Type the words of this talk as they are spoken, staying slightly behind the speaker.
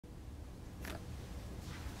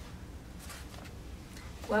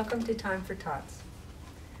Welcome to Time for Tots.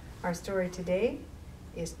 Our story today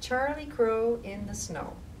is Charlie Crow in the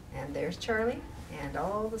Snow. And there's Charlie, and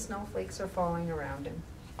all the snowflakes are falling around him.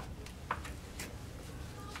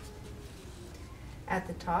 At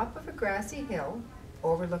the top of a grassy hill,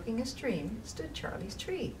 overlooking a stream, stood Charlie's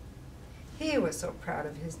tree. He was so proud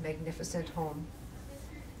of his magnificent home.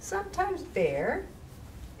 Sometimes Bear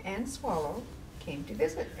and Swallow came to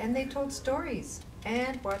visit, and they told stories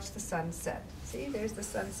and watched the sun set. See, there's the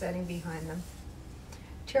sun setting behind them.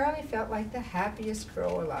 Charlie felt like the happiest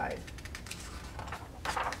crow alive.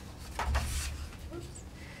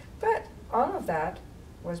 But all of that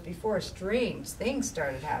was before strange things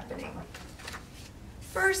started happening.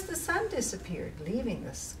 First, the sun disappeared, leaving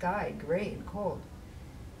the sky gray and cold.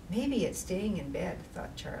 Maybe it's staying in bed,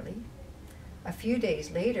 thought Charlie. A few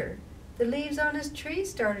days later, the leaves on his tree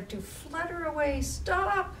started to flutter away.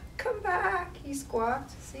 Stop! Come back! He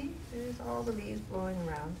squawked. See, there's all the leaves blowing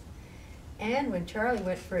around. And when Charlie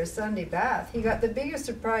went for his Sunday bath, he got the biggest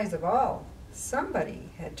surprise of all.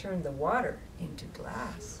 Somebody had turned the water into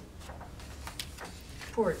glass.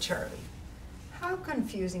 Poor Charlie. How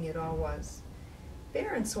confusing it all was.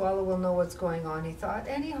 Bear and Swallow will know what's going on, he thought,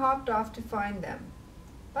 and he hopped off to find them.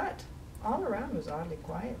 But all around was oddly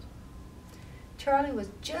quiet. Charlie was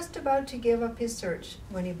just about to give up his search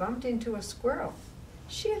when he bumped into a squirrel.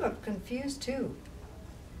 She looked confused too.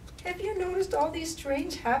 "Have you noticed all these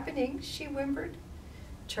strange happenings?" she whimpered.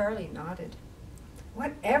 Charlie nodded.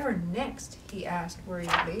 "Whatever next?" he asked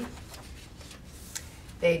worriedly.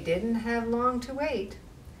 They didn't have long to wait.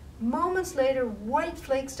 Moments later, white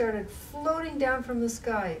flakes started floating down from the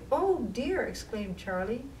sky. "Oh dear!" exclaimed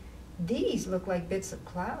Charlie. "These look like bits of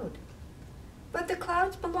cloud." "But the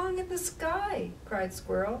clouds belong in the sky," cried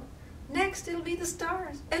Squirrel. "Next it'll be the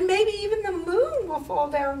stars, and maybe even the moon will fall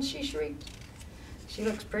down," she shrieked. She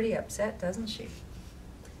looks pretty upset, doesn't she?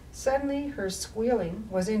 Suddenly, her squealing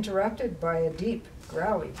was interrupted by a deep,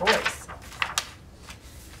 growly voice.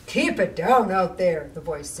 "Keep it down out there," the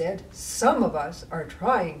voice said. "Some of us are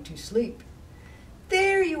trying to sleep."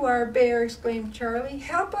 "There you are, Bear," exclaimed Charlie.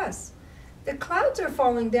 "Help us. The clouds are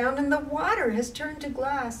falling down and the water has turned to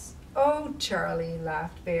glass." "Oh, Charlie,"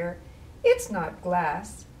 laughed Bear, "it's not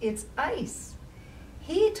glass, it's ice."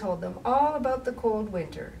 He told them all about the cold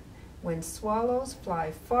winter, when swallows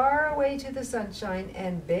fly far away to the sunshine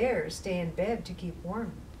and bears stay in bed to keep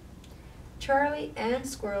warm. Charlie and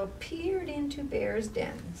Squirrel peered into Bear's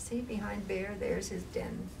den. See, behind Bear, there's his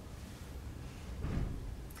den.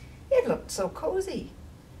 It looked so cozy.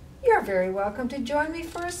 "You're very welcome to join me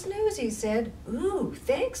for a snooze," he said. "Ooh,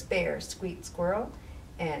 thanks, Bear," squeaked Squirrel,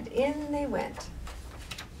 and in they went.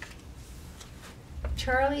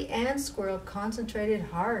 Charlie and Squirrel concentrated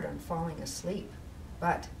hard on falling asleep.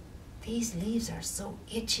 "But these leaves are so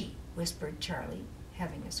itchy," whispered Charlie,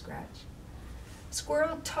 having a scratch.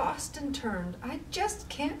 Squirrel tossed and turned. "I just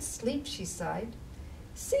can't sleep," she sighed.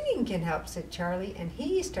 "Singing can help," said Charlie, and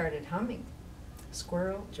he started humming.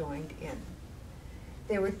 Squirrel joined in.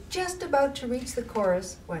 They were just about to reach the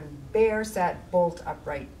chorus when Bear sat bolt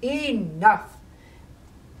upright. "Enough!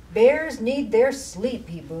 Bears need their sleep,"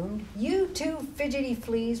 he boomed. "You two fidgety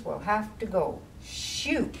fleas will have to go.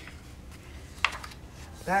 Shoo!"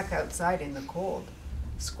 Back outside in the cold,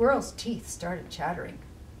 Squirrel's teeth started chattering.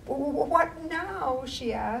 "What now?"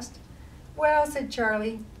 she asked. "Well," said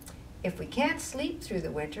Charlie, "if we can't sleep through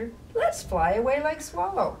the winter, let's fly away like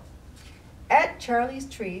Swallow." At Charlie's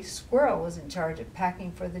tree, Squirrel was in charge of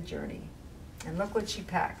packing for the journey. And look what she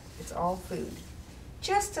packed. It's all food.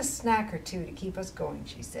 "Just a snack or two to keep us going,"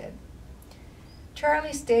 she said.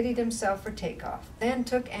 Charlie steadied himself for takeoff, then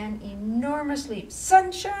took an enormous leap.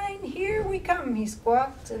 "Sunshine, here we come," he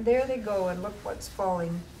squawked, and there they go, and look what's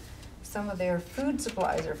falling. Some of their food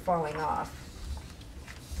supplies are falling off.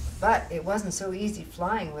 But it wasn't so easy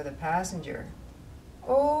flying with a passenger.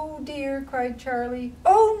 "Oh dear," cried Charlie.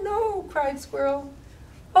 "Oh no," cried Squirrel.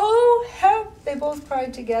 "Oh help," they both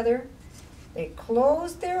cried together. They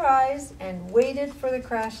closed their eyes and waited for the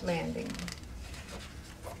crash landing.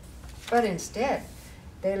 But instead,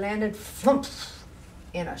 they landed flump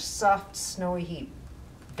in a soft, snowy heap.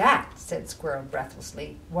 "That," said Squirrel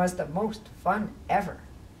breathlessly, "was the most fun ever."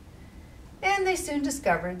 And they soon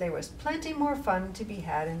discovered there was plenty more fun to be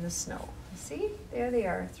had in the snow. See, there they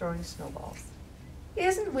are throwing snowballs.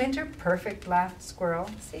 "Isn't winter perfect?" laughed Squirrel.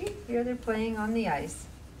 See, here they're playing on the ice.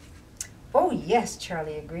 "Oh yes,"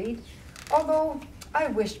 Charlie agreed, "although I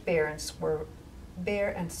wish Bear and Swallow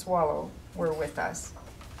were with us."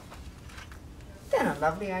 Then a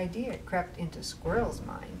lovely idea crept into Squirrel's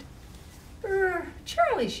mind.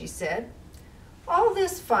 "Charlie," she said, "all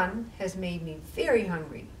this fun has made me very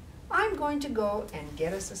hungry. I'm going to go and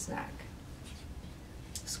get us a snack.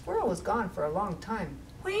 Squirrel was gone for a long time.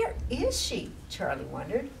 Where is she? Charlie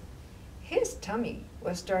wondered. His tummy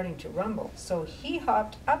was starting to rumble, so he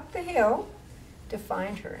hopped up the hill to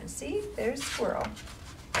find her. And see, there's Squirrel.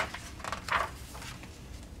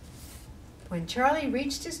 When Charlie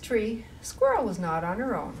reached his tree, Squirrel was not on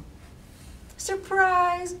her own.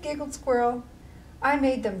 Surprise, giggled Squirrel. I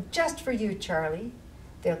made them just for you, Charlie.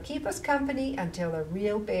 They'll keep us company until a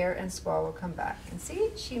real bear and swallow come back. And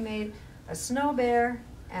see, she made a snow bear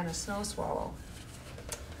and a snow swallow.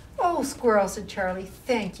 Oh, Squirrel, said Charlie,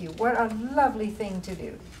 thank you. What a lovely thing to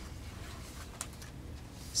do.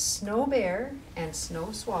 Snow bear and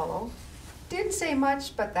snow swallow didn't say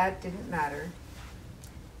much, but that didn't matter.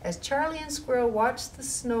 As Charlie and Squirrel watched the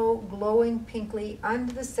snow glowing pinkly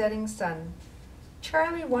under the setting sun,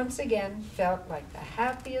 Charlie once again felt like the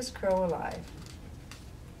happiest crow alive.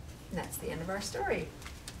 And that's the end of our story.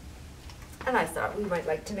 And I thought we might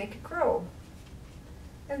like to make a crow.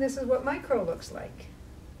 And this is what my crow looks like.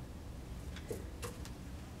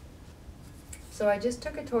 So I just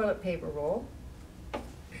took a toilet paper roll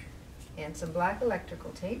and some black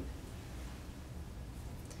electrical tape.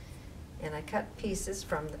 And I cut pieces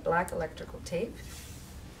from the black electrical tape.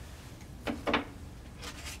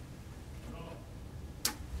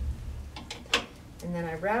 And then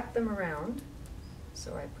I wrapped them around.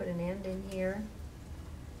 So I put an end in here,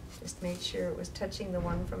 just made sure it was touching the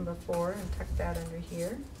one from before, and tucked that under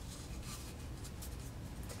here.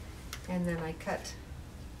 And then I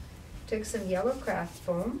took some yellow craft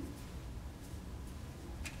foam,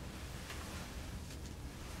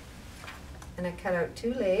 and I cut out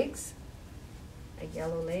two legs, some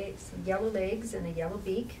yellow legs and a yellow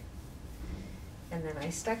beak, and then I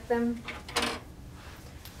stuck them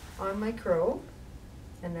on my crow.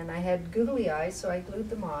 And then I had googly eyes, so I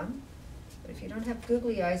glued them on. But if you don't have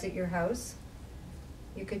googly eyes at your house,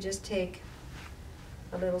 you could just take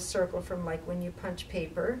a little circle from like when you punch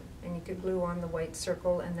paper, and you could glue on the white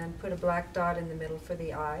circle and then put a black dot in the middle for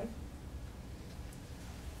the eye.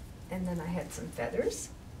 And then I had some feathers.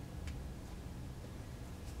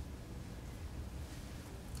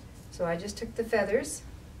 So I just took the feathers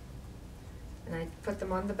and I put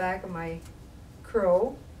them on the back of my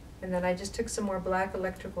crow. And then I just took some more black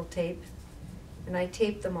electrical tape and I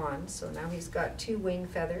taped them on. So now he's got two wing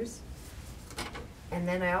feathers. And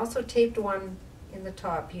then I also taped one in the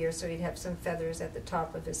top here so he'd have some feathers at the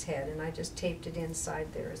top of his head. And I just taped it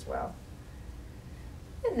inside there as well.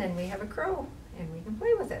 And then we have a crow and we can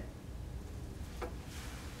play with it.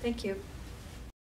 Thank you.